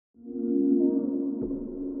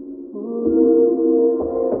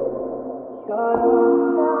I'm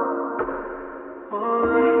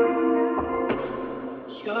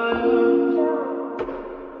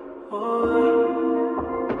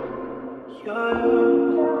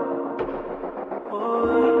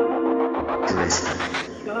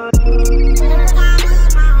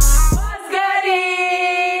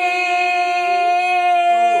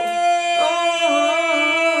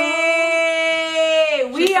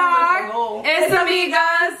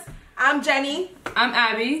Jenny. I'm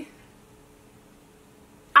Abby.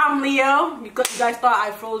 I'm Leo. You guys thought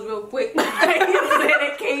I froze real quick.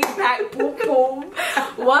 It came back. Boom, boom.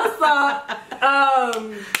 What's up?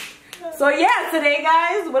 So yeah, today,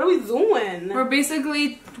 guys, what are we doing? We're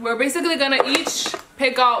basically gonna each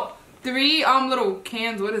pick out 3 little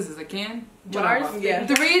cans. What is this? A can? Jars? Whatever. Yeah.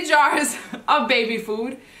 3 jars of baby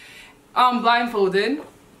food, blindfolded.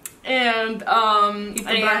 And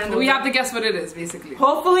we have to guess what it is, basically.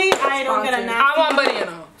 Hopefully I don't get a nasty. I want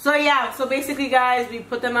banana. So yeah, so basically, guys, we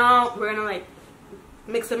put them out. We're gonna like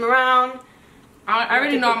mix them around. I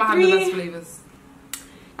already know I'm gonna have the best flavors.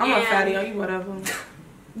 I'm a fatty, I'll eat whatever.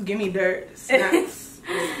 Give me dirt, snacks.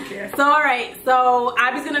 So alright, so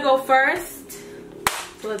Abby's gonna go first.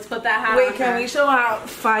 So let's put that hat. Wait, can we show how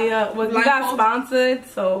fire? Well, we got sponsored,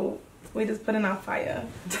 so we just put in our fire.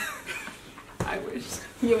 I wish.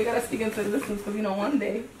 Yeah, we gotta speak into existence because one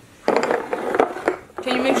day.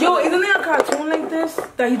 Can you make sure? Yo, isn't there a cartoon like this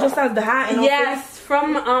that he just has the hat and yes,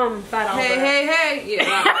 from Fat Albert. Hey,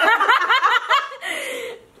 yeah.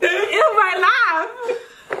 It might laugh.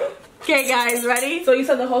 Okay, guys, ready? So you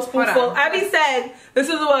said the whole spoonful. Abby said this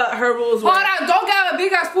is what her rules were. Hold on, don't get a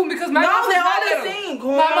big ass spoon because my mouth is they're my all little. the same.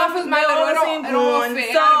 My mouth is my little. It don't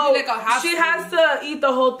fit. So like a half she spoon. has to eat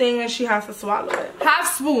the whole thing and she has to swallow it.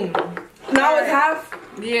 Half spoon. Now it's half.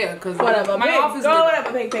 Yeah, because whatever. My mouth is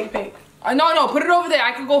whatever. Pig. No, put it over there.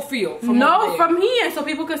 I could go feel. From here, so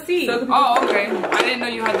people could see. Oh, okay. I didn't know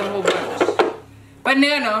you had the whole bunch.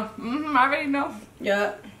 Banana. I already know.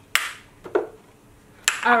 Yeah.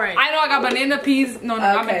 All right. I know I got banana, peas. No,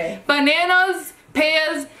 okay. Bananas,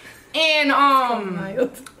 pears, and and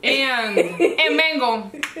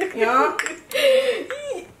mango. Yeah.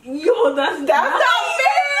 Yo, that's not fair.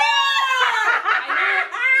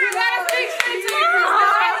 You gotta speak straight to me, Chris. I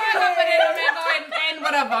got banana, mango, and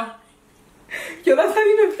whatever. Yo, that's not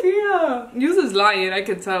even fair. You is lying, I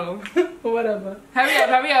can tell. Whatever. Hurry up,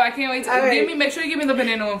 I can't wait to make sure you give me the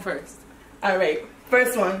banana one first. Alright,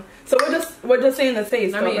 first one. So we're just saying the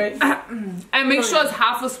taste, right? And make sure it's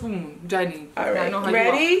half a spoon, Jenny. Alright.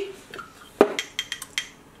 Ready?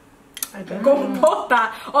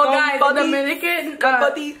 Compota. Oh guys, in Dominican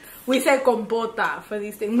we say compota for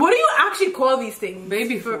these things. What do you actually call these things?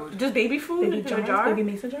 Baby food. Just baby food? Baby jars? Jar? Baby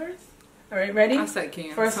mason jars? Alright, ready? I said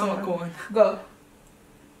can. First one. Go.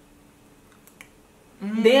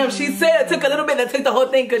 Damn, she said it took a little bit to take the whole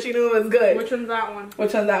thing because she knew it was good. Which one's that one?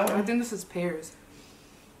 Which one's that one? I think this is pears.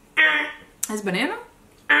 It's banana?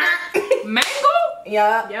 Mango?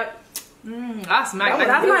 Yeah. Yep. That's not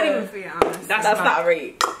even fair, honest. That's not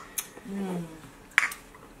right.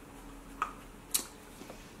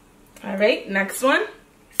 Alright, next one.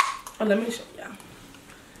 Oh, let me show you.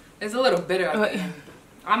 It's a little bitter at the end.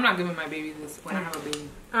 I'm not giving my baby this when I have a baby.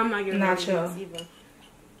 I'm not giving my baby this either.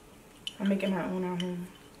 I'm making my own at home.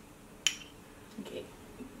 Okay.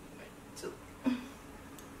 Little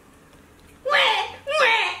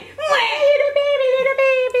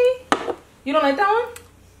baby. You don't like that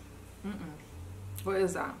one? What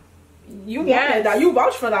is that? You wanted that. You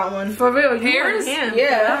vouched for that one. For real. Pears? Yeah.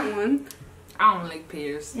 That one. I don't like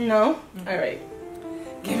pears. No? Alright.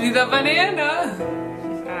 Give me the banana.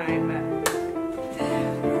 Alright, bet.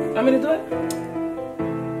 Want me to do it?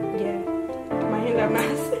 Yeah. My hand got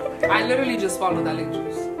massive. I literally just swallowed that like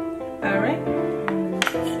juice. Alright.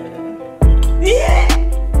 Yeah!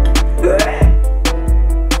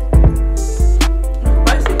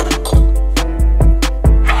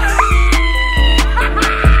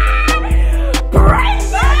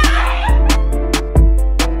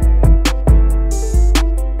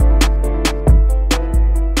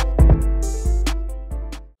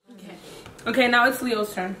 Okay, now it's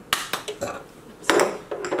Leo's turn.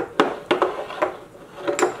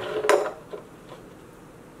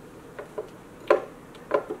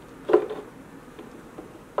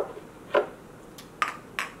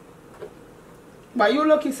 Why you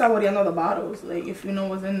lucky saboreando the bottles? Like, if you know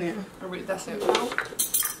what's in there. Alright, that's it.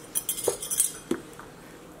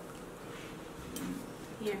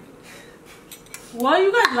 Here. What are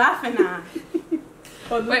you guys laughing at?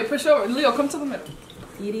 Wait, for sure. Leo, come to the middle.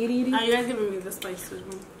 Are you guys giving me the spices?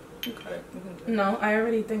 Okay. No, I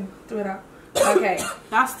already threw it out. Okay.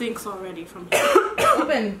 That stinks already from here.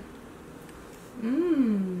 Open.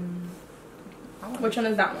 Mmm. Which one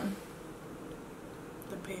is that one?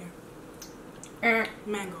 The pear.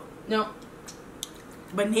 Mango. No.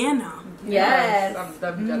 Banana. Yes.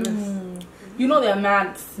 I'm jealous. You know they're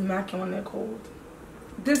mad smacking when they're cold.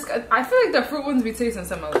 This, I feel like the fruit ones be tasting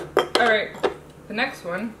similar. All right, the next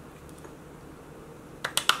one.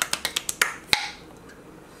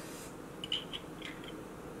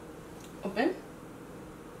 Open.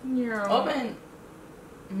 Yeah. Open.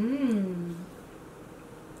 Mmm.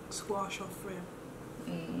 Squash or fruit.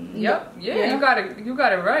 Yep. Yeah, Yeah. You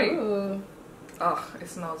got it right. Ooh. Ugh, it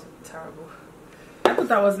smells terrible. I thought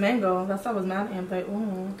that was mango. That's why I was mad at him. Like,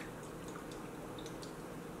 ooh.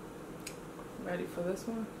 Ready for this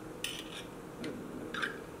one?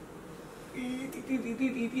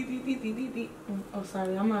 Oh,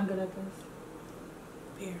 sorry. I'm not good at this.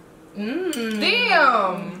 Pear.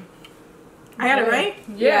 Damn! I got it right?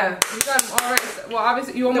 Yeah. You got them all right. Well,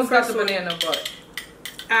 obviously, you almost got the banana, but...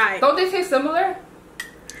 Alright. Don't they taste similar?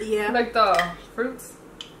 Yeah. Like the fruits?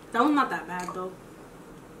 That one's not that bad, though.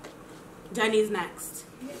 Jenny's next.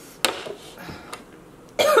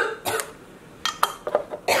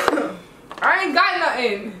 I ain't got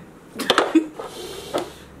nothing.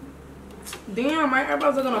 Damn, my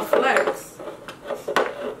eyebrows are gonna flex.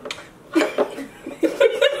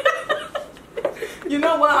 You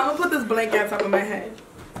know what? I'm gonna put this blanket on top of my head.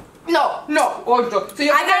 No. Ojo. So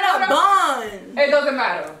I got a bun. It doesn't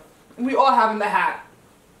matter. We all have in the hat.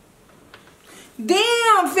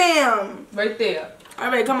 Damn, fam. Right there.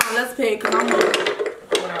 Alright, come on, let's pick, because I'm hungry.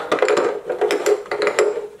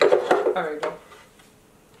 Alright, go.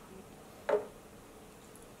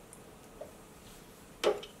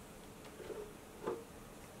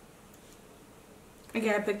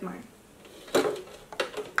 Okay, I picked mine.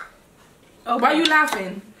 Oh, why are you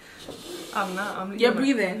laughing? I'm not. You're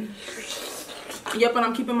breathing. Yep, and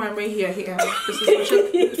I'm keeping mine right here. Here. This is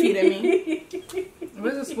what you're feeding me.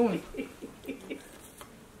 Where's the spoon?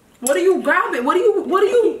 What are you grabbing? What are you opening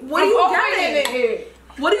getting? it.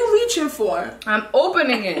 What are you reaching for? I'm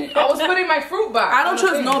opening it. I was putting my fruit back. I don't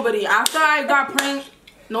trust nobody. After I got pranked,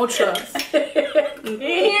 no trust.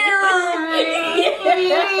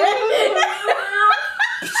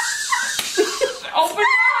 Open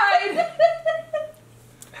wide.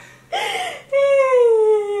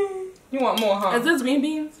 You want more, huh? Is this green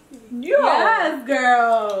beans? Yo. Yes,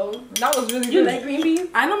 girl. That was really You good. like green beans?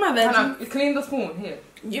 I know my veggies. Clean the spoon. Here.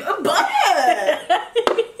 You a butt.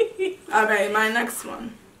 Alright, my next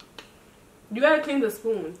one. You gotta clean the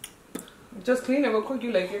spoon. Just clean it real quick.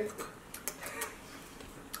 You like it.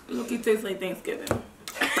 Look, it tastes like Thanksgiving.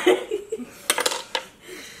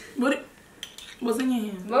 What's in your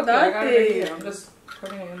hand? Look, I got it right here. I'm just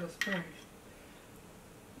putting it in the spoon.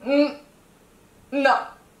 No.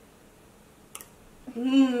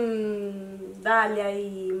 Dale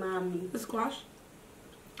ahí, mami. The squash?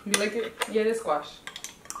 You like it? Yeah, it's squash.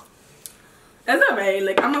 It's alright.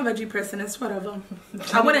 Like, I'm a veggie person. It's whatever.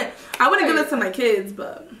 I wouldn't give it to my kids,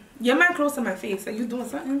 but you're not close to my face. Are you doing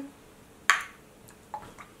something?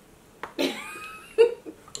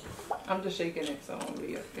 I'm just shaking it, so it'll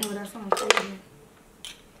be okay. Oh, that sounds crazy.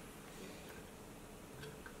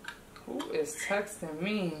 Who is texting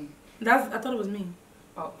me? I thought it was me.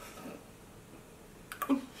 Oh.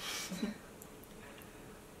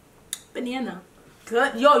 Banana.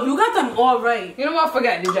 Good. Yo, you got them all right. You know what?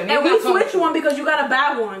 Forget it, Jenny. And we switched one because you got a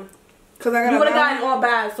bad one. Cause I got you would have gotten all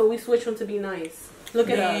bad, so we switched one to be nice. Look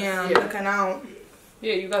at us. Damn, Yeah. looking out.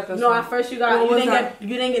 Yeah, you got this. No, one. at first you got What you was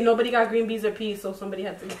didn't get nobody got green beans or peas, so somebody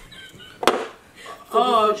had to get.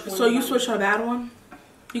 Oh, so you switched her bad one?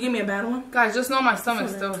 You give me a bad one? Guys, just know my stomach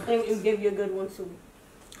still. And give you a good one too.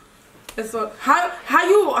 It's so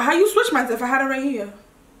how you switch mine if I had it right here?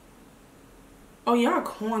 Oh, y'all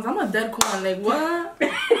corns. I'm a dead corn. Like, what? Like,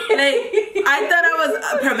 I thought I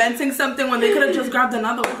was preventing something when they could have just grabbed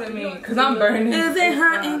another one. What does it mean? Because I'm burning. Is it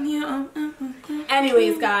hot in here?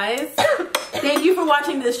 Anyways, guys, thank you for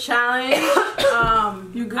watching this challenge.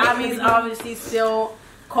 You good? Abby's obviously still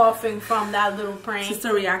coughing from that little prank. She's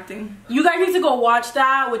still reacting. You guys need to go watch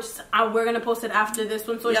that, which we're gonna post it after this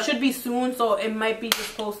one, so Yep. it should be soon. So it might be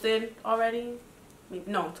just posted already. Maybe,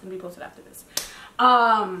 no, it's gonna be posted after this.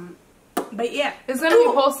 But yeah, It's gonna be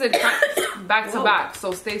posted back to back,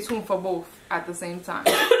 so stay tuned for both at the same time.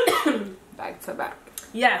 Back to back.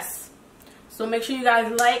 yes. So make sure you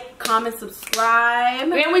guys like, comment, subscribe.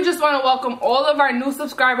 And we just want to welcome all of our new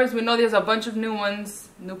subscribers. We know there's a bunch of new ones,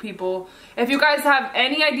 new people. If you guys have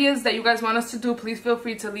any ideas that you guys want us to do, please feel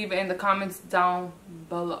free to leave it in the comments down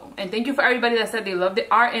below. And thank you for everybody that said they loved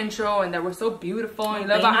our intro and that we're so beautiful and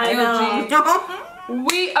love our energy.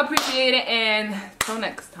 We appreciate it, and till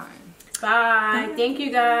next time. Bye. Thank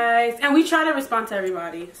you guys. And we try to respond to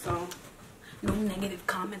everybody, so no negative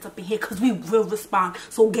comments up in here because we will respond.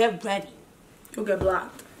 So get ready. You'll get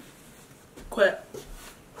blocked. Quit.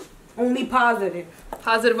 Only positive.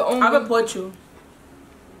 Positive only. I'll report you.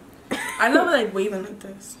 I never like waving like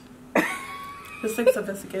this. It's like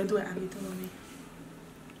sophisticated. Do it, Abby. Do it on me.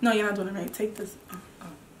 No, you're not doing it right. Take this.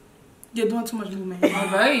 You're doing too much movement. All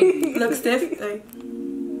right. Look stiff. Like.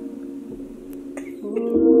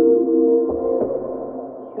 Ooh.